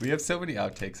We have so many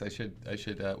outtakes. I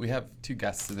should. We have two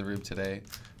guests in the room today.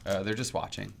 They're just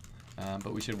watching,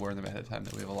 but we should warn them ahead of time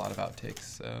that we have a lot of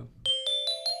outtakes. So.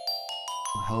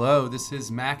 Hello, this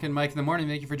is Mac and Mike in the Morning.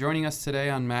 Thank you for joining us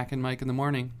today on Mac and Mike in the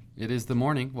Morning. It is the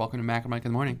morning. Welcome to Mac and Mike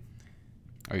in the Morning.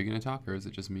 Are you going to talk, or is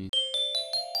it just me?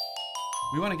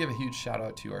 We want to give a huge shout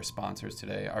out to our sponsors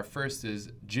today. Our first is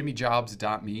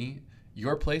JimmyJobs.me,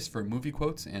 your place for movie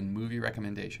quotes and movie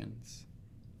recommendations.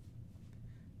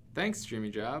 Thanks, Jimmy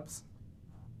Jobs.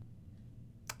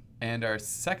 And our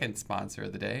second sponsor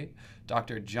of the day,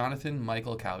 Dr. Jonathan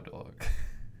Michael Caldor.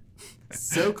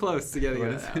 So close to getting What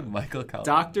it is out. it? Michael Caldor.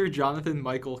 Dr. Jonathan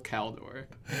Michael Caldor.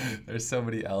 There's so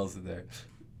many L's in there.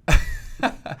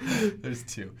 There's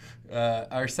two.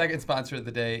 Our second sponsor of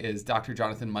the day is Dr.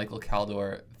 Jonathan Michael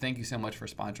Caldor. Thank you so much for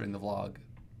sponsoring the vlog.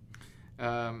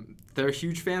 They're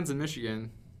huge fans in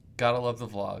Michigan. Gotta love the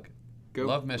vlog. Go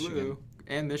Love Michigan. Blue.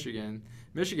 And Michigan.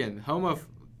 Michigan, home of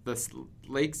the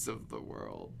lakes of the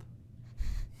world.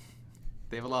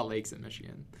 They have a lot of lakes in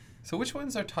Michigan. So which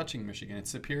ones are touching Michigan?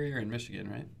 It's Superior and Michigan,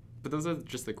 right? But those are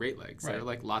just the Great Lakes. Right. There are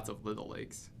like lots of little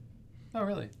lakes. Oh,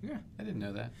 really? Yeah. I didn't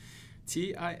know that.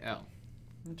 TIL.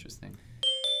 Interesting.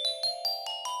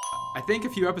 I think a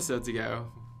few episodes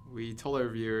ago, we told our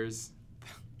viewers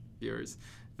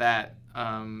that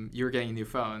you were getting a new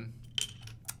phone.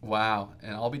 Wow.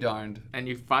 And I'll be darned. And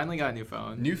you finally got a new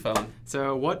phone. New phone.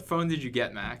 So what phone did you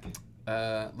get, Mac?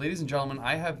 Ladies and gentlemen,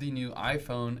 I have the new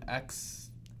iPhone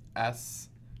XS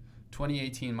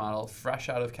 2018 model, fresh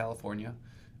out of California.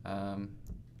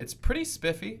 It's pretty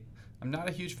spiffy. I'm not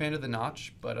a huge fan of the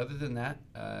notch, but other than that,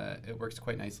 it works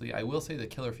quite nicely. I will say the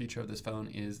killer feature of this phone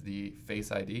is the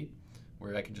Face ID,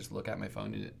 where I can just look at my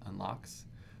phone and it unlocks.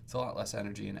 It's a lot less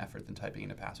energy and effort than typing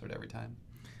in a password every time.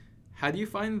 How do you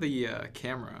find the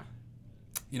camera?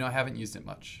 You know, I haven't used it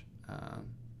much,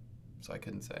 so I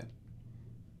couldn't say.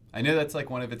 I know that's like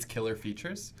one of its killer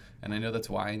features, and I know that's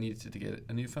why I needed to get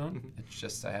a new phone. Mm-hmm. It's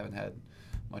just I haven't had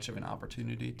much of an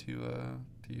opportunity to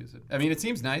use it. I mean, it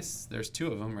seems nice. There's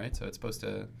two of them, right? So it's supposed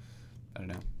to, I don't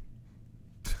know,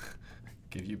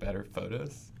 give you better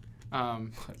photos.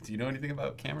 Do you know anything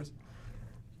about cameras?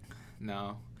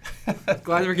 No.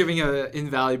 Glad we're giving an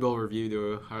invaluable review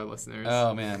to our listeners.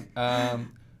 Oh, man.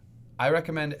 I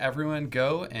recommend everyone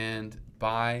go and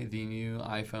buy the new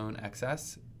iPhone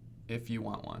XS if you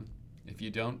want one. If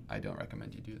you don't, I don't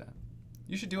recommend you do that.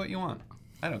 You should do what you want.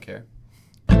 I don't care.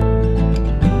 A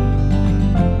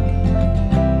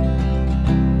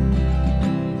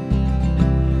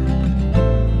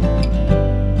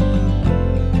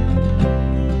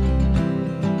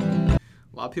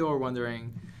lot of people are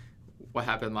wondering what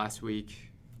happened last week.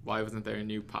 Why wasn't there a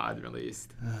new pod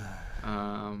released?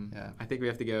 Yeah. I think we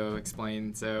have to go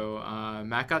explain. So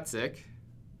Matt got sick.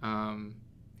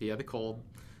 He had a cold.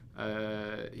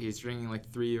 He's drinking like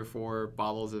 3 or 4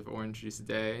 bottles of orange juice a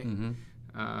day.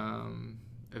 Mm-hmm.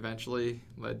 Eventually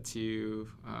led to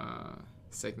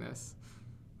sickness.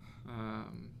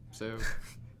 So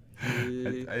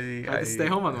he had to stay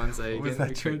home on Wednesday. We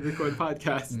couldn't record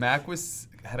podcasts. Mac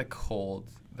had a cold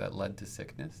that led to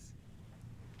sickness.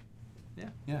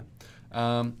 Yeah.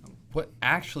 What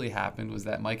actually happened was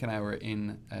that Mike and I were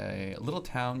in a little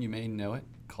town, you may know it,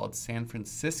 called San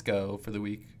Francisco for the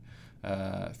week,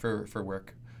 for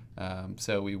work.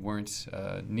 So we weren't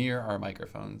near our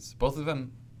microphones. Both of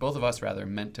us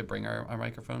meant to bring our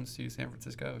microphones to San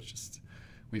Francisco. It's just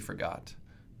we forgot.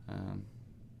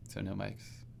 So no mics.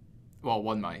 Well,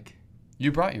 one mic.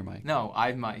 You brought your mic. No, I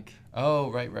have mic.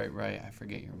 Oh, right. I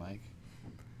forget your mic.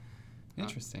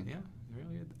 Interesting. Yeah,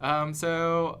 really good.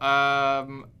 So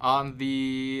on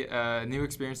the New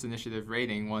Experience Initiative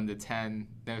rating, 1 to 10,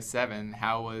 no 7,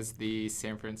 how was the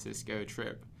San Francisco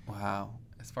trip? Wow.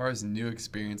 As far as New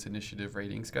Experience Initiative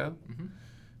ratings go,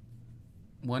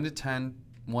 Mm-hmm. 1 to 10,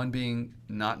 1 being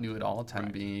not new at all, 10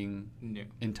 Right. being New.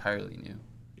 entirely new.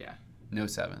 Yeah, No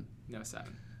 7. no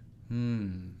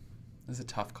 7. This is a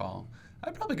tough call.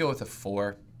 I'd probably go with a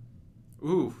 4.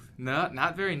 Ooh,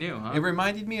 not very new, huh? It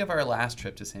reminded me of our last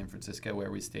trip to San Francisco where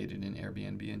we stayed in an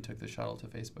Airbnb and took the shuttle to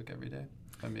Facebook every day,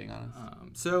 if I'm being honest.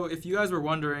 So if you guys were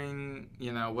wondering,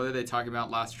 what are they talking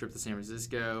about last trip to San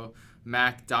Francisco,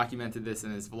 Mac documented this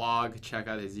in his vlog. Check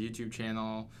out his YouTube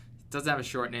channel. It doesn't have a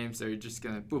short name, so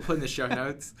we'll put in the show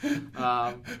notes.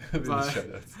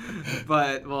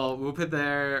 But we'll put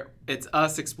there, it's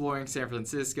us exploring San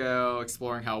Francisco,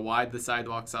 exploring how wide the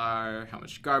sidewalks are, how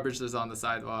much garbage there's on the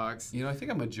sidewalks. I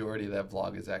think a majority of that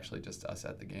vlog is actually just us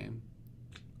at the game.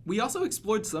 We also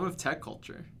explored some of tech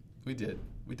culture. We did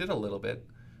a little bit.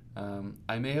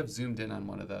 I may have zoomed in on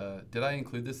one of the. Did I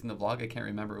include this in the vlog? I can't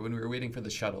remember. When we were waiting for the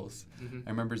shuttles, I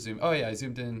remember Oh yeah, I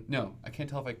zoomed in. No, I can't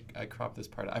tell if I cropped this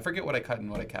part. I forget what I cut and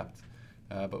what I kept.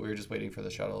 But we were just waiting for the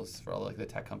shuttles for all like the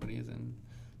tech companies, and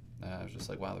I was just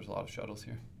like, wow, there's a lot of shuttles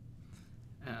here.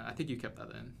 I think you kept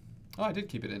that in. Oh, I did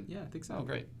keep it in. Yeah, I think so. Oh,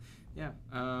 great. Yeah.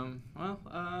 I'm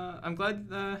glad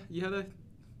you had a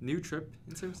new trip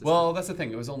in San Francisco. Well, that's the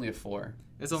thing. It was only a 4.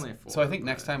 It's only a 4. So I think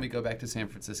next time we go back to San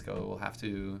Francisco, we'll have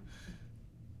to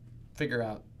figure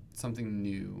out something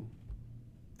new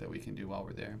that we can do while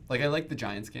we're there. Like, I like the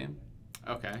Giants game.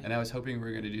 Okay. And I was hoping we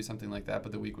were going to do something like that,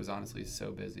 but the week was honestly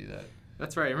so busy that...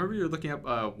 That's right. I remember you were looking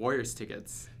up Warriors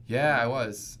tickets. Yeah, I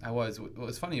was. What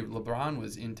was funny, LeBron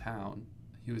was in town.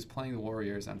 He was playing the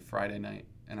Warriors on Friday night,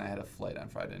 and I had a flight on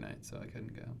Friday night, so I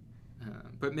couldn't go.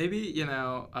 But maybe,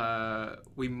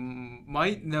 we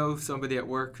might know somebody at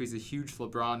work who's a huge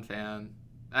LeBron fan.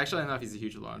 Actually, I don't know if he's a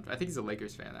huge LeBron fan. I think he's a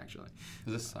Lakers fan, actually.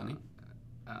 Is this Sonny?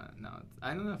 No,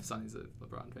 I don't know if Sonny's a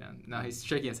LeBron fan. No, he's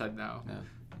shaking his head no.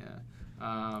 Yeah.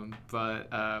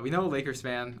 But we know a Lakers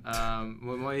fan.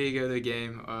 When we go to a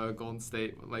game, Golden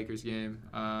State Lakers game,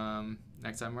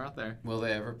 next time we're out there. Will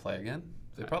they ever play again?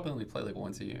 They probably only play like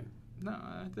once a year. No,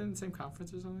 they're in the same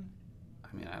conference or something.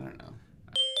 I mean, I don't know.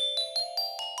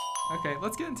 Okay,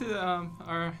 let's get into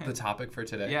the topic for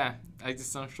today. Yeah,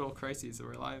 existential crises of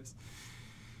our lives.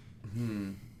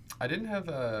 I didn't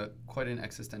have quite an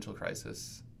existential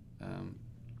crisis,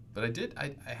 but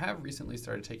I have recently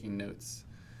started taking notes,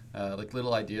 like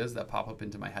little ideas that pop up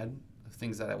into my head of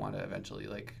things that I want to eventually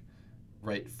like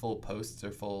write full posts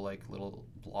or full like little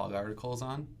blog articles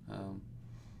on,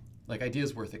 like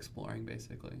ideas worth exploring,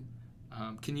 basically.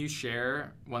 Can you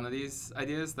share one of these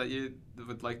ideas that you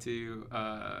would like to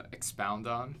expound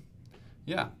on?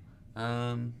 Yeah.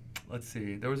 Let's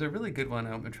see. There was a really good one.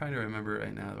 I'm trying to remember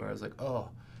right now where I was like, oh,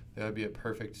 that would be a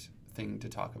perfect thing to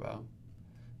talk about.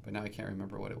 But now I can't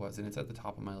remember what it was, and it's at the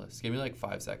top of my list. Give me like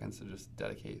 5 seconds to just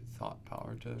dedicate thought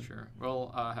power to. Sure.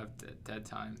 We'll have dead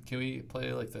time. Can we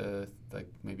play like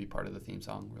maybe part of the theme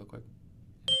song real quick?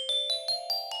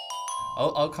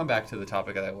 I'll come back to the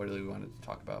topic that I really wanted to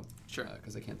talk about. Sure.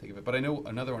 Because I can't think of it. But I know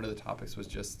another one of the topics was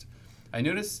just, I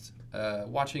noticed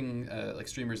watching like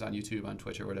streamers on YouTube, on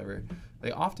Twitch or whatever,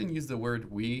 they often use the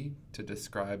word we to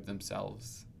describe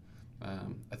themselves.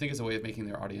 I think it's a way of making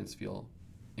their audience feel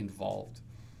involved.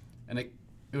 And it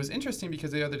was interesting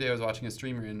because the other day I was watching a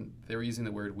streamer and they were using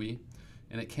the word we.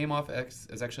 And it came off as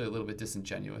actually a little bit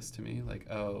disingenuous to me. Like,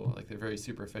 oh, like they're very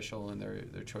superficial in their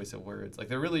choice of words. Like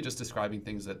they're really just describing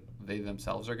things that they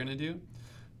themselves are going to do.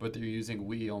 But they're using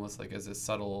we almost like as a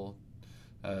subtle,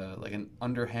 like an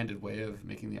underhanded way of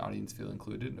making the audience feel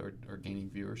included or gaining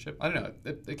viewership. I don't know.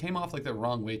 It came off like the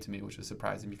wrong way to me, which was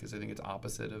surprising because I think it's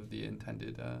opposite of the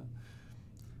intended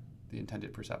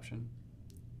perception.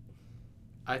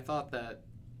 I thought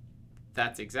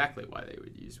that's exactly why they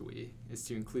would use we, is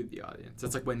to include the audience.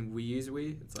 It's like when we use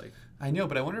we, it's like... I know,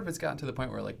 but I wonder if it's gotten to the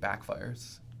point where it like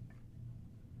backfires.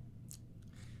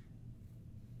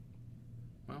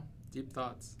 Well, deep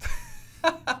thoughts.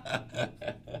 I'm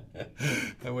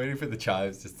waiting for the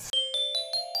chives. Just.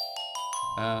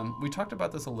 We talked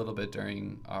about this a little bit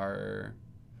during our...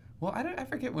 Well, I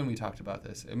forget when we talked about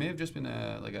this. It may have just been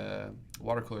a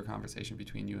water cooler conversation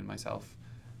between you and myself,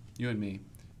 you and me,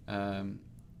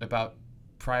 about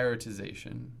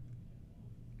prioritization.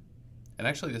 And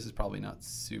actually, this is probably not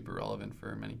super relevant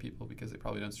for many people because they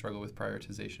probably don't struggle with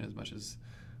prioritization as much as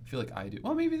I feel like I do.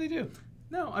 Well, maybe they do.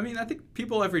 No, I mean, I think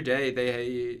people every day,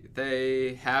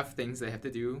 they have things they have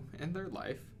to do in their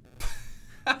life.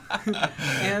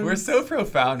 And we're so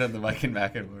profound on the Mike and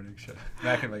Mac and Morning Show.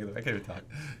 Mac and Mike, I can't even talk.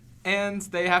 And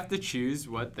they have to choose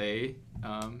what they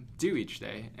do each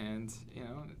day. And,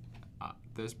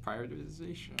 there's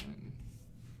prioritization.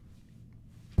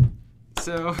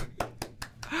 So,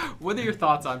 what are your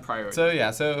thoughts on priority? So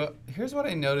here's what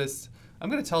I noticed. I'm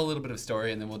going to tell a little bit of a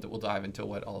story, and then we'll dive into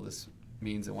what all this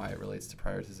means and why it relates to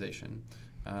prioritization.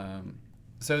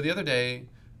 So the other day,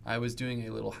 I was doing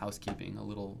a little housekeeping, a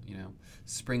little,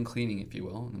 spring cleaning, if you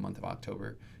will, in the month of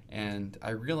October. And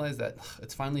I realized that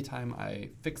it's finally time I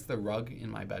fix the rug in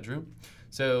my bedroom.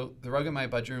 So the rug in my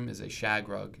bedroom is a shag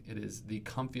rug. It is the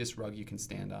comfiest rug you can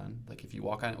stand on. Like if you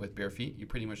walk on it with bare feet, you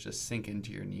pretty much just sink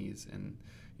into your knees and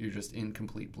you're just in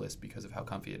complete bliss because of how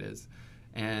comfy it is.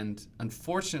 And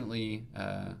unfortunately,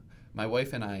 my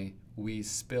wife and we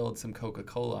spilled some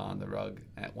Coca-Cola on the rug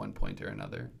at one point or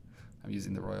another. I'm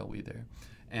using the royal we there.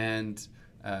 And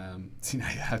see, now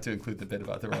you have to include the bit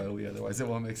about the royal we, otherwise it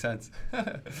won't make sense.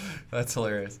 That's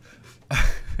hilarious.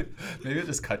 Maybe I'll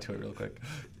just cut to it real quick.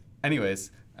 Anyways,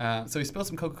 So he spilled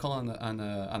some Coca-Cola on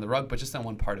the rug, but just on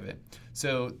one part of it.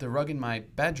 So the rug in my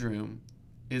bedroom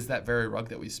is that very rug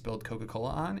that we spilled Coca-Cola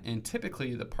on, and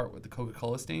typically the part with the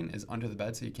Coca-Cola stain is under the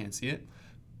bed so you can't see it.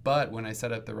 But when I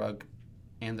set up the rug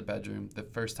and the bedroom the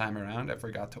first time around, I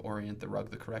forgot to orient the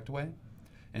rug the correct way.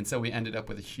 And so we ended up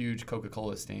with a huge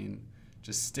Coca-Cola stain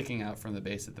just sticking out from the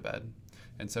base of the bed.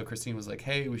 And so Christine was like,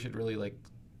 hey, we should really like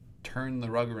turn the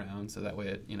rug around so that way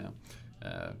it,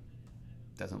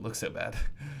 doesn't look so bad.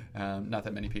 Not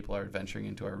that many people are venturing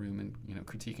into our room and,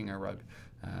 critiquing our rug.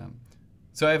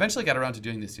 So I eventually got around to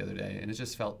doing this the other day, and it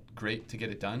just felt great to get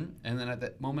it done. And then at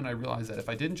that moment, I realized that if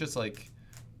I didn't just like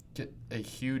get a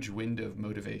huge wind of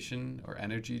motivation or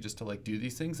energy just to like do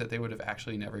these things, that they would have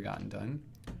actually never gotten done.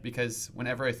 Because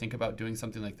whenever I think about doing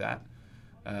something like that,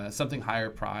 something higher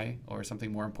pri or something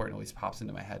more important always pops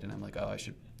into my head, and I'm like, oh, I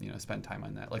should spend time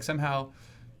on that. Like somehow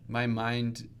my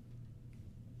mind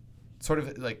sort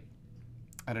of like,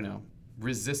 I don't know,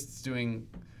 resists doing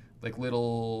like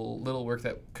little work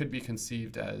that could be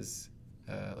conceived as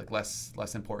like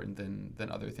less important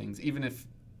than other things, even if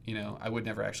I would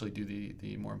never actually do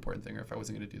the more important thing, or if I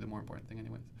wasn't going to do the more important thing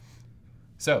anyways.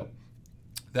 So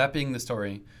that being the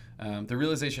story, the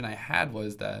realization I had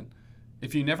was that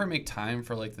if you never make time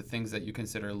for like the things that you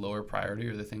consider lower priority,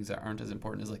 or the things that aren't as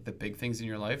important as like the big things in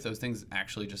your life, those things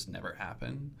actually just never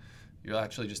happen. You'll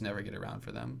actually just never get around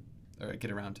to them.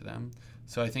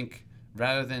 So I think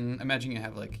rather than imagine you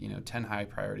have like 10 high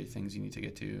priority things you need to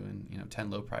get to, and 10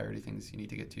 low priority things you need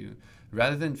to get to,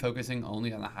 rather than focusing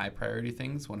only on the high priority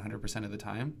things 100% of the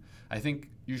time, I think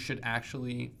you should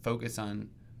actually focus on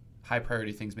high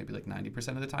priority things maybe like 90%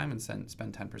 of the time, and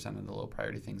spend 10% on the low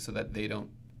priority things, so that they don't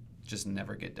just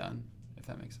never get done, if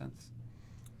that makes sense.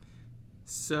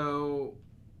 So,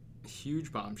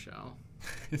 huge bombshell.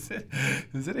 Is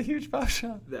it a huge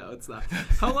bombshell? No, it's not.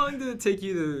 How long did it take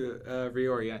you to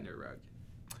reorient your rug?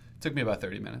 It took me about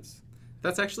 30 minutes.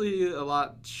 That's actually a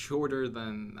lot shorter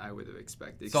than I would have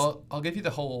expected. So I'll give you the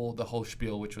whole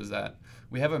spiel, which was that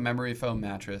we have a memory foam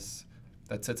mattress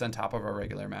that sits on top of our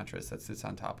regular mattress, that sits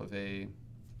on top of a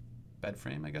bed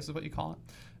frame, I guess is what you call it.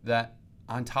 That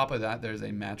on top of that, there's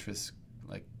a mattress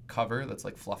like cover that's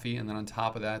like fluffy, and then on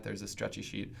top of that there's a stretchy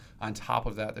sheet. On top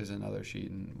of that there's another sheet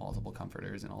and multiple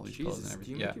comforters and all these pillows and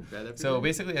everything. Do you make your bed every So day?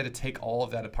 basically I had to take all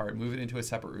of that apart, move it into a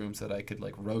separate room so that I could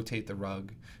like rotate the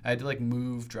rug. I had to like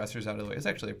move dressers out of the way. It's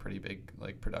actually a pretty big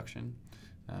like production.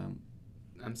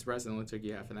 I'm surprised it only took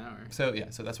you half an hour. So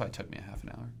that's why it took me a half an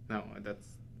hour. No, that's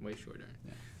way shorter.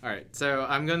 Yeah. All right, so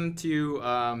I'm going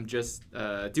to just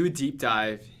do a deep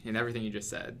dive in everything you just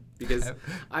said, because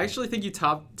I actually think you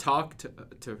touched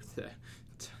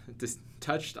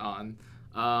on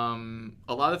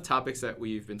a lot of topics that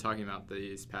we've been talking about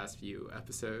these past few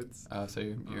episodes. So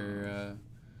you're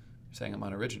saying I'm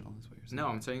unoriginal, is what you're saying? No,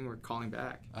 I'm saying we're calling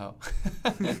back. Oh.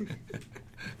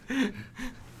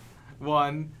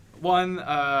 One,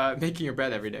 making your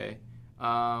bed every day.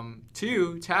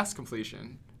 2, task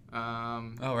completion.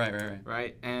 Right.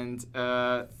 Right, and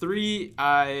 3,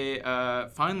 I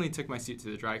finally took my suit to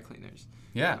the dry cleaners.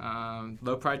 Yeah.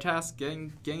 Low priority task,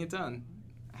 getting it done.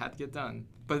 I had to get done,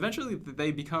 but eventually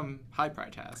they become high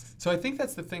priority tasks. So I think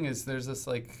that's the thing, is there's a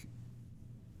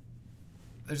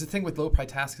thing with low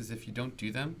priority tasks, is if you don't do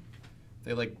them,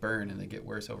 they like burn and they get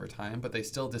worse over time, but they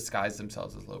still disguise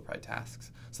themselves as low priority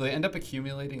tasks. So they end up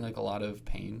accumulating like a lot of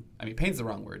pain. I mean, pain's the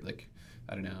wrong word. Like,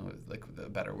 I don't know, like the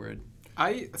better word.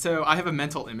 So I have a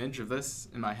mental image of this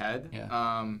in my head.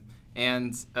 Yeah.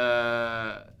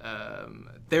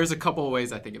 There's a couple of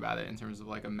ways I think about it in terms of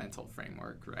like a mental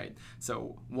framework, right?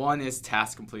 So one is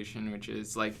task completion, which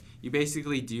is like you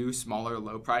basically do smaller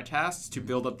low priority tasks to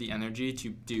build up the energy to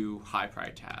do high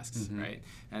priority tasks, right?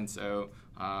 And so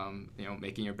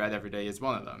making your bed every day is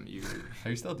one of them. Are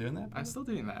you still doing that? I'm still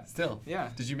doing that. Still? Yeah.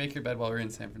 Did you make your bed while we were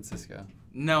in San Francisco?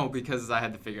 No, because I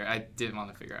didn't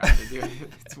want to figure out how to do it.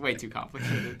 It's way too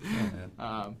complicated.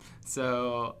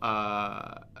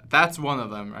 That's one of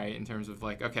them, right? In terms of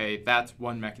like, okay, that's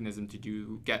one mechanism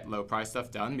to get low price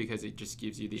stuff done, because it just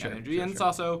gives you the energy. It's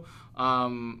also,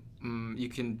 you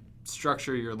can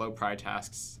structure your low priority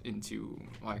tasks into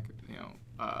like,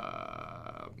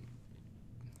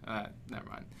 never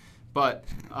mind. But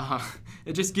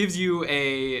it just gives you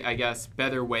a, I guess,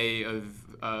 better way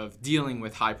of dealing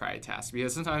with high priority tasks.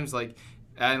 Because sometimes, like,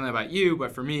 I don't know about you,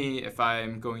 but for me, if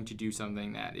I'm going to do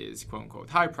something that is quote unquote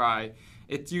high priority,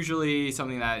 it's usually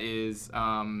something that is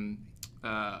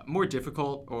more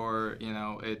difficult, or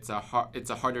it's a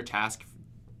harder task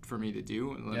for me to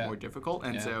do, a little more difficult,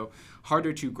 and so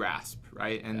harder to grasp,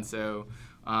 right? And so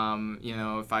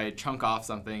If I chunk off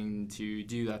something to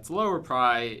do that's lower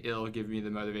pry, it'll give me the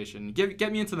motivation,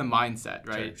 get me into the mindset,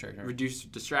 right? Sure. Reduce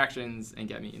distractions and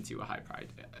get me into a high pry,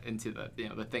 into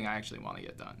the thing I actually want to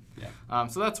get done. Yeah.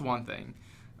 So that's one thing.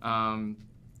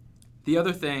 The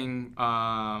other thing,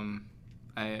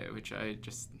 which I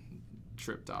just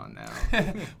tripped on now.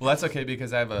 Well, that's okay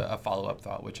because I have a follow-up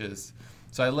thought, which is,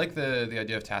 so I like the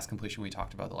idea of task completion we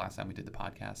talked about the last time we did the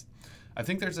podcast. I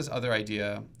think there's this other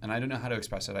idea, and I don't know how to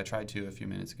express it. I tried to a few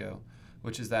minutes ago,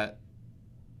 which is that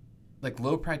like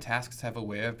low pry tasks have a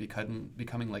way of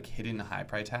becoming like hidden high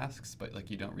pry tasks, but like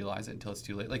you don't realize it until it's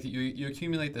too late. Like you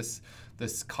accumulate this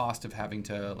cost of having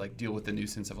to like deal with the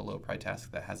nuisance of a low pry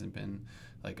task that hasn't been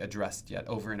like addressed yet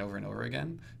over and over and over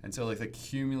again. And so like the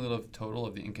cumulative total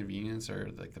of the inconvenience or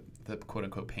like the quote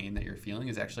unquote pain that you're feeling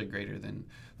is actually greater than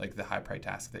like the high pry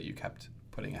task that you kept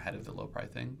putting ahead of the low pry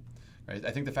thing. Right?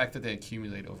 I think the fact that they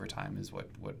accumulate over time is what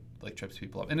like trips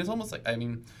people up. And it's almost like, I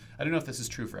mean, I don't know if this is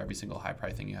true for every single high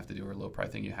pry thing you have to do or low pry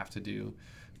thing you have to do,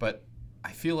 but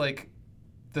I feel like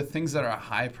the things that are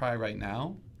high pry right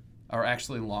now are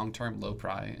actually long-term low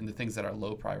pry, and the things that are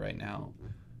low pry right now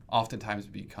oftentimes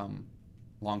become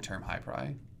long-term high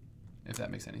pry, if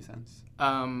that makes any sense.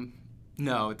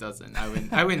 No, it doesn't. I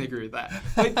wouldn't agree with that.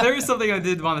 Like, there is something I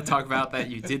did want to talk about that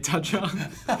you did touch on.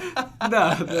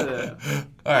 No.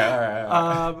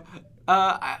 All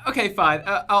right. Okay, fine.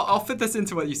 I'll fit this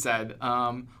into what you said.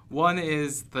 One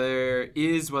is there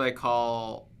is what I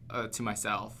call to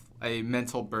myself a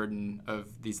mental burden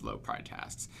of these low pry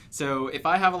tasks. So if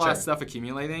I have a lot of stuff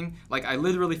accumulating, like I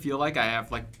literally feel like I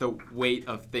have like the weight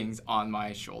of things on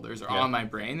my shoulders or on my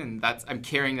brain, and I'm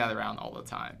carrying that around all the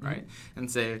time, right? Mm-hmm. And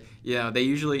so,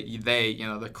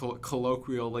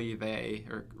 colloquially they,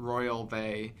 or royal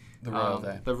they,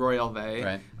 the royal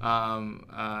they,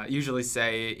 right. Usually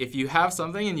say if you have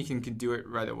something and you can do it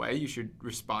right away, you should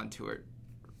respond to it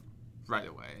right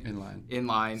away. In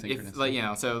line. If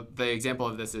so the example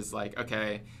of this is like,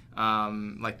 okay,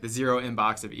 like the zero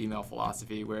inbox of email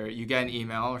philosophy, where you get an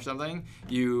email or something,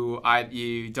 you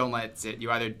don't let it sit.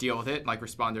 You either deal with it, like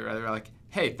respond to it, or like,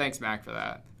 hey, thanks Mac for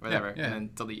that, whatever, and then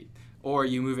delete. Or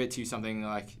you move it to something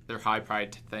like their high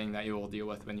pride thing that you will deal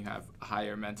with when you have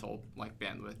higher mental like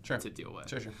bandwidth to deal with.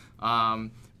 Sure.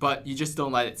 But you just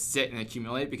don't let it sit and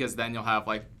accumulate, because then you'll have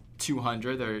like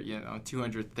 200 or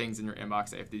 200 things in your inbox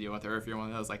that you have to deal with, or if you're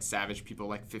one of those like savage people,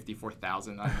 like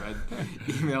 54,000 unread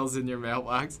emails in your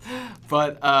mailbox.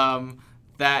 But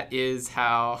that is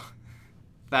how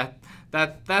that's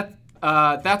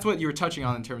what you were touching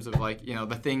on in terms of like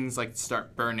the things like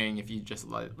start burning if you just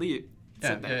let it leave.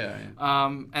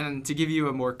 And to give you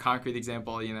a more concrete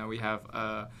example, we have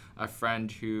a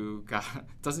friend who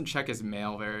doesn't check his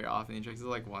mail very often. He checks it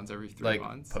like once every 3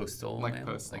 months. Postal mail?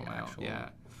 Postal mail, actual... yeah.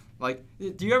 Like,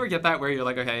 do you ever get that where you're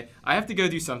like, okay, I have to go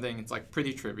do something. It's like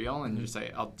pretty trivial, and you just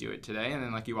say, I'll do it today, and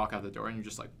then like you walk out the door and you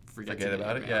just like forget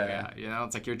about it. Yeah.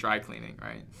 It's like you're dry cleaning,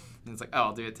 right? And it's like, oh,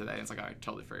 I'll do it today. And it's like, oh, I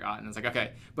totally forgot. And it's like,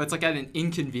 okay, but it's like at an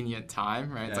inconvenient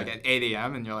time, right? It's like at 8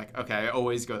 a.m. and you're like, okay, I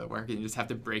always go to work, and you just have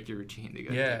to break your routine to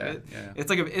go do it. Yeah.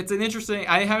 It's like it's an interesting.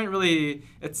 I haven't really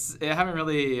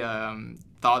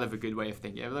thought of a good way of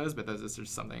thinking of those, but this is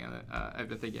just something I've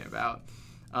been thinking about.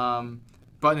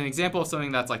 But an example of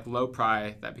something that's like low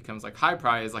pry that becomes like high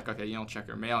pry is like, okay, you don't check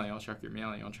your mail, and you don't check your mail,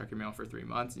 and you don't check your mail for 3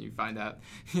 months, and you find out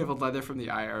you have a letter from the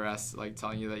IRS like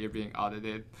telling you that you're being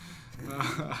audited.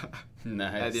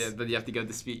 Nice. But you have to go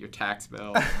dispute your tax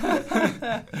bill.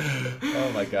 Oh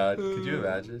my God. Could you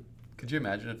imagine? Could you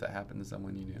imagine if that happened to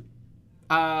someone you knew?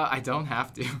 I don't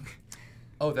have to.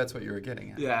 Oh, that's what you were getting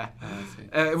at. Yeah. Oh, I see.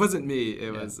 It wasn't me.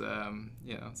 It was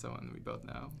someone we both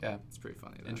know. Yeah. It's pretty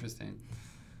funny though. Interesting.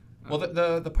 Well,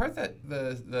 the part that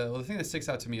the thing that sticks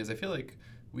out to me is I feel like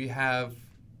we have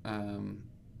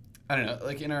I don't know,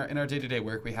 like in our day-to-day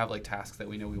work we have like tasks that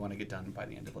we know we want to get done by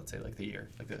the end of, let's say, like the year,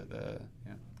 like the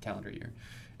calendar year,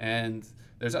 and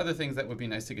there's other things that would be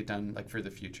nice to get done like for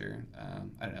the future.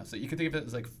 I don't know, so you can think of it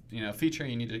as like feature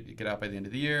you need to get out by the end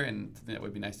of the year, and something that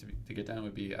would be nice to get done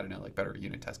would be, I don't know, like better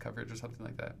unit test coverage or something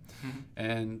like that. Mm-hmm.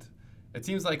 And it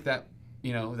seems like that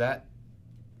that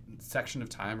section of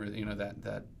time, or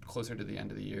that closer to the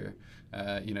end of the year,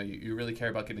 you really care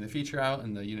about getting the feature out,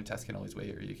 and the unit test can always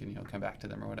wait, or you can come back to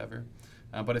them or whatever.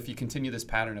 But if you continue this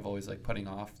pattern of always like putting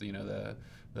off the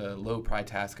low pry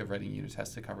task of writing unit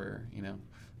tests to cover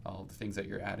all the things that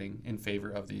you're adding in favor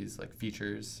of these like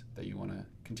features that you want to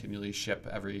continually ship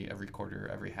every quarter,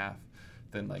 every half,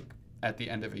 then like at the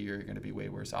end of a year you're going to be way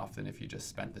worse off than if you just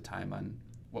spent the time on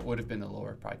what would have been the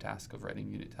lower pry task of writing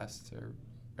unit tests or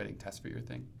writing tests for your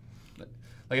thing.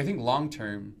 Like I think long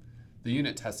term, the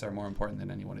unit tests are more important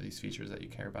than any one of these features that you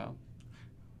care about.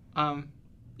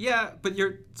 Yeah, but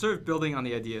you're sort of building on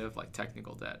the idea of like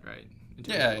technical debt, right?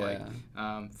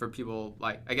 For people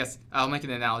like, I guess I'll make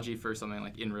an analogy for something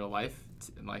like in real life,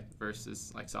 like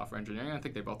versus like software engineering. I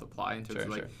think they both apply in terms of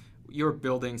like you're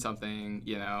building something,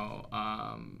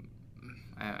 I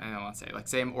don't want to say, like,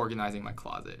 say I'm organizing my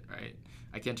closet, right?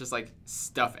 I can't just like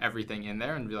stuff everything in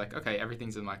there and be like, okay,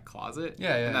 everything's in my closet,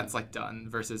 and that's like done.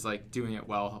 Versus like doing it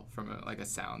well from a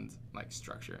sound like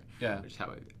structure. Yeah, which is how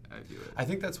I view it. I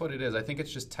think that's what it is. I think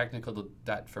it's just technical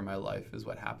debt for my life is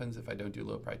what happens if I don't do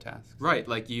low price tasks. Right,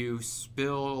 like you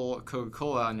spill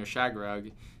Coca-Cola on your shag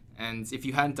rug, and if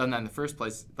you hadn't done that in the first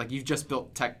place, like you've just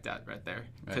built tech debt right there,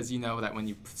 because you know that when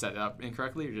you set it up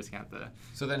incorrectly, you're just gonna have to.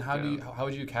 So then, how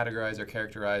would you categorize or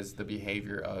characterize the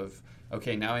behavior of?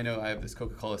 Okay, now I know I have this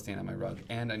Coca-Cola stain on my rug,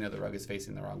 and I know the rug is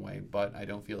facing the wrong way, but I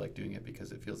don't feel like doing it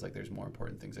because it feels like there's more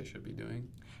important things I should be doing.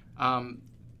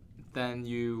 Then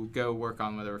you go work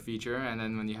on whatever feature, and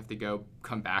then when you have to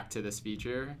come back to this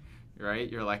feature, right,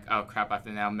 you're like, oh crap, I have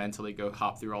to now mentally go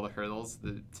hop through all the hurdles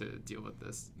to deal with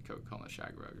this Coca-Cola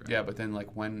shag rug, right? Yeah, but then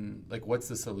what's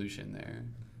the solution there?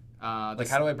 How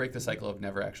do I break the cycle of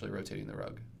never actually rotating the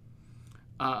rug?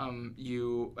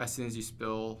 You, as soon as you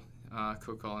spill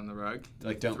Coca-Cola on the rug,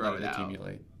 don't let it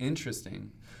accumulate.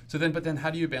 Interesting. So then, how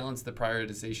do you balance the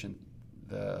prioritization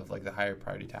of the higher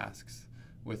priority tasks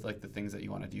with like the things that you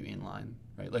want to do inline,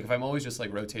 right? Like if I'm always just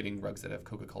like rotating rugs that have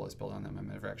Coca-Cola spilled on them, I'm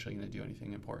never actually going to do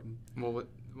anything important. Well, what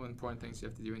important things do you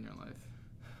have to do in your life?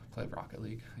 Play Rocket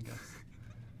League, I guess.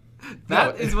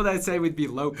 That is what I'd say would be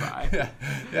low pri.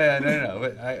 No.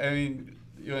 But I mean,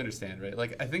 you understand, right?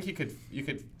 Like I think you could.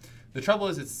 The trouble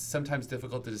is, it's sometimes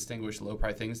difficult to distinguish low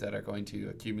pri things that are going to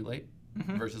accumulate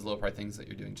versus low pri things that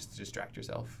you're doing just to distract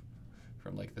yourself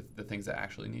from like the things that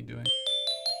actually need doing.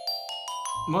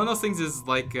 One of those things is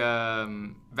like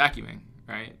vacuuming,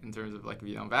 right? In terms of like if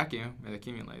you don't vacuum, it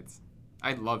accumulates.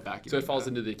 I love vacuuming. So it falls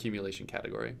into the accumulation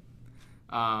category.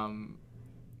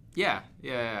 Yeah.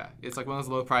 It's like one of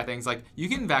those low pri things. Like you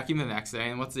can vacuum the next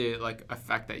day, and what's the like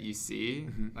effect that you see,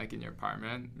 like in your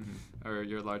apartment or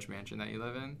your large mansion that you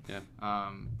live in?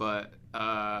 Yeah. But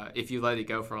if you let it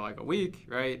go for like a week,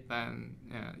 right, then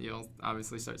you'll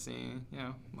obviously start seeing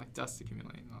like dust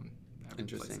accumulate on.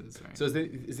 Interesting. Places, right? So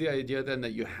is the idea then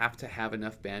that you have to have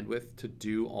enough bandwidth to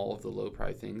do all of the low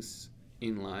pri things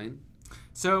in line?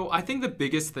 So I think the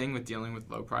biggest thing with dealing with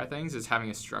low pri things is having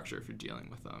a structure for dealing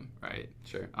with them, right?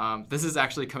 Sure. This is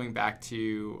actually coming back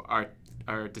to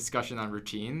our discussion on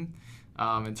routine,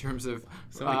 in terms of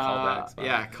so many callbacks. Wow.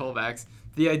 Yeah, callbacks.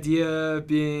 The idea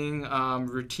being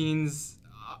routines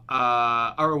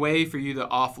are a way for you to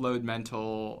offload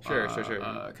mental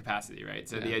capacity, right?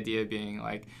 So the idea being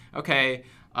like, okay,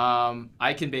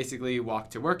 I can basically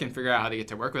walk to work and figure out how to get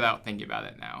to work without thinking about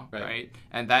it now, right?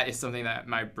 And that is something that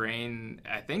my brain,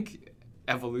 I think,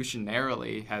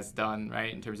 evolutionarily has done,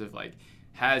 right? In terms of like,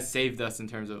 has saved us in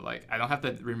terms of like, I don't have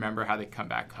to remember how to come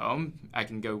back home. I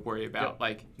can go worry about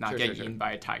like not getting eaten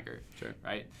by a tiger,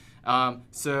 right?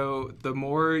 So the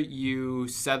more you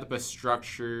set up a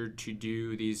structure to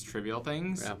do these trivial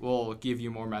things will give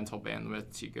you more mental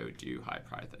bandwidth to go do high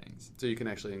pri things. So you can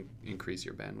actually increase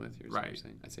your bandwidth, you're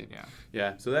saying. I see.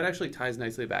 Yeah. So that actually ties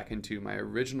nicely back into my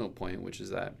original point, which is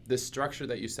that this structure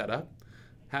that you set up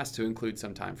has to include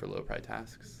some time for low pri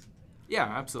tasks. Yeah,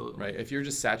 absolutely. Right. If you're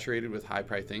just saturated with high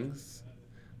pri things,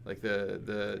 like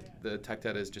the tech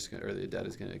debt is the debt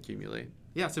is going to accumulate.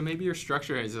 Yeah, so maybe your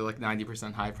structure is like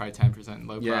 90% high pri, 10%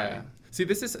 low pri. Yeah. See,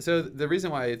 the reason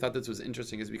why I thought this was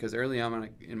interesting is because early on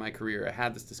in my career, I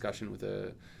had this discussion with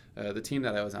the team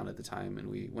that I was on at the time, and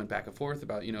we went back and forth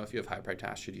about, if you have high pri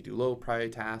tasks, should you do low pri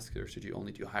tasks or should you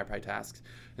only do high pri tasks?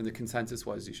 And the consensus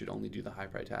was you should only do the high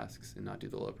pri tasks and not do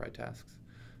the low pri tasks.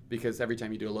 Because every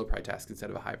time you do a low pri task instead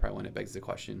of a high pri one, it begs the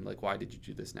question, like, why did you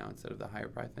do this now instead of the higher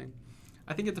pri thing?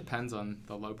 I think it depends on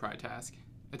the low pri task.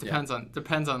 It depends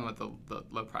on what the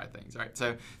low pri things, right?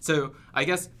 So I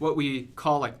guess what we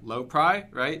call like low pri,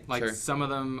 right? Like some of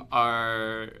them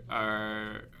are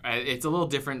it's a little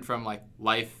different from like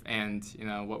life and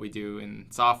what we do in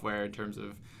software in terms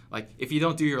of like if you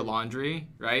don't do your laundry,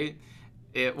 right?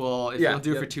 It will, if you don't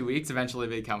do it for 2 weeks, eventually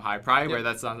become high pri, where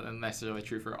that's not necessarily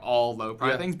true for all low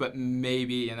pri things, but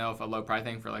maybe, if a low pri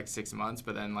thing for like 6 months,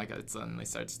 but then like it suddenly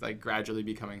starts like gradually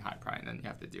becoming high pri, and then you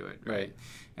have to do it, right?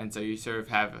 And so you sort of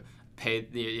have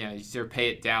you sort of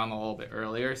pay it down a little bit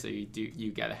earlier, so you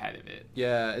get ahead of it.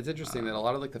 Yeah, it's interesting that a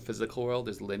lot of like the physical world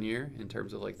is linear in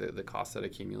terms of like the cost that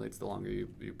accumulates the longer you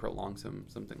prolong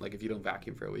something. Like if you don't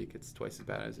vacuum for a week, it's twice as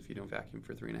bad as if you don't vacuum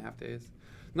for 3.5 days.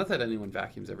 Not that anyone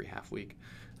vacuums every half week,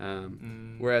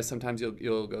 whereas sometimes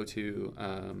you'll go to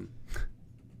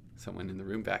Someone in the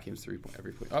room vacuums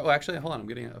every point. Oh, actually, hold on. I'm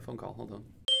getting a phone call. Hold on.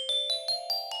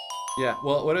 Yeah.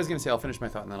 Well, what I was going to say, I'll finish my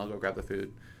thought and then I'll go grab the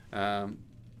food.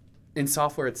 In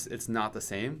software, it's not the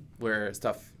same. Where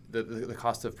the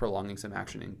cost of prolonging some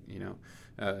action,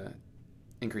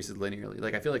 increases linearly.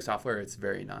 Like I feel like software, it's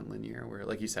very non-linear. Where,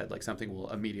 like you said, like something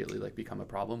will immediately like become a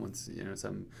problem once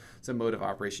some mode of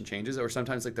operation changes, or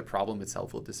sometimes like the problem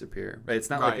itself will disappear. Right?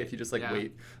 It's not like if you just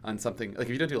wait on something. Like if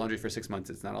you don't do laundry for 6 months,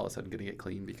 it's not all of a sudden going to get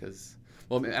clean because.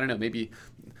 Well, I don't know. Maybe.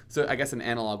 So I guess an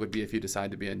analog would be if you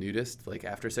decide to be a nudist, like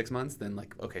after 6 months, then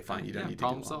like okay, fine, you don't need to do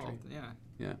laundry. Problem solved.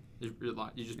 Yeah. You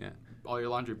just all your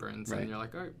laundry burns, and you're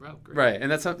like, all right, well, great. Right,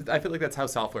 and I feel like that's how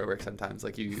software works sometimes.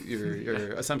 Like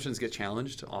your assumptions get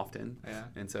challenged often,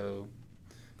 and so,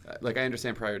 like I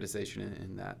understand prioritization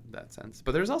in that sense.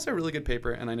 But there's also a really good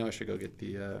paper, and I know I should go get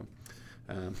the.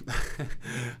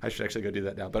 I should actually go do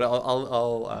that now. But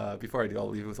I'll before I do, I'll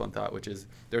leave you with one thought, which is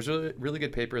there's a really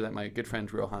good paper that my good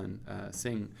friend Rohan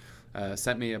Singh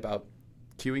sent me about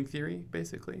queuing theory,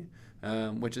 basically,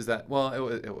 which is that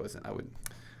it wasn't.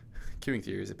 Queuing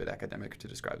theory is a bit academic to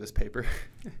describe this paper,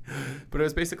 but it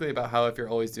was basically about how if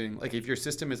your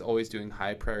system is always doing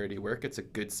high priority work, it's a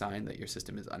good sign that your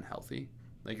system is unhealthy.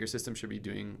 Like your system should be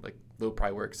doing like low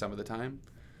priority work some of the time,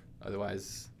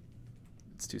 otherwise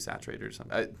it's too saturated or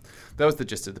something. That was the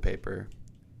gist of the paper.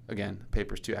 Again,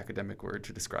 paper's too academic word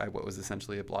to describe what was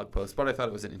essentially a blog post, but I thought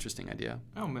it was an interesting idea.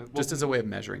 Oh man! Just as a way of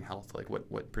measuring health, like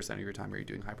what percent of your time are you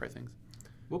doing high priority things?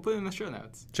 We'll put it in the show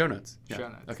notes. Show notes. Yeah. Show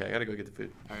notes. Okay, I gotta go get the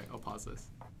food. All right, I'll pause this.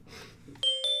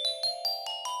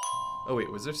 Oh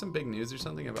wait, was there some big news or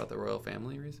something about the royal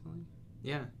family recently?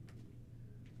 Yeah.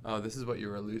 Oh, this is what you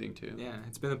were alluding to. Yeah,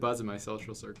 it's been a buzz in my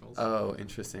social circles. Oh,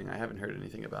 interesting. I haven't heard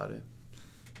anything about it.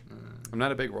 I'm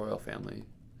not a big royal family.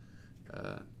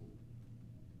 I'm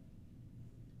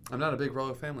not a big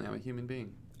royal family. I'm a human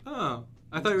being. Oh,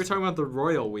 I thought you were talking about the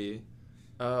royal we.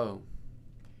 Oh.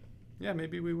 Yeah,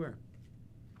 maybe we were.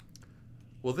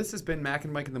 Well, this has been Mac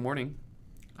and Mike in the Morning.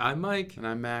 I'm Mike. And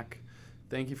I'm Mac.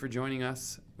 Thank you for joining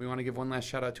us. We want to give one last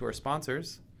shout out to our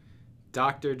sponsors.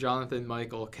 Dr. Jonathan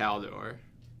Michael Kaldor,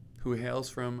 who hails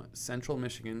from Central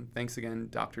Michigan. Thanks again,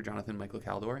 Dr. Jonathan Michael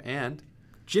Kaldor. And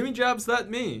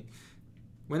JimmyJobs.me.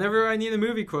 Whenever I need a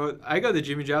movie quote, I go to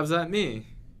JimmyJobs.me.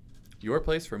 Your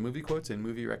place for movie quotes and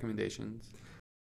movie recommendations.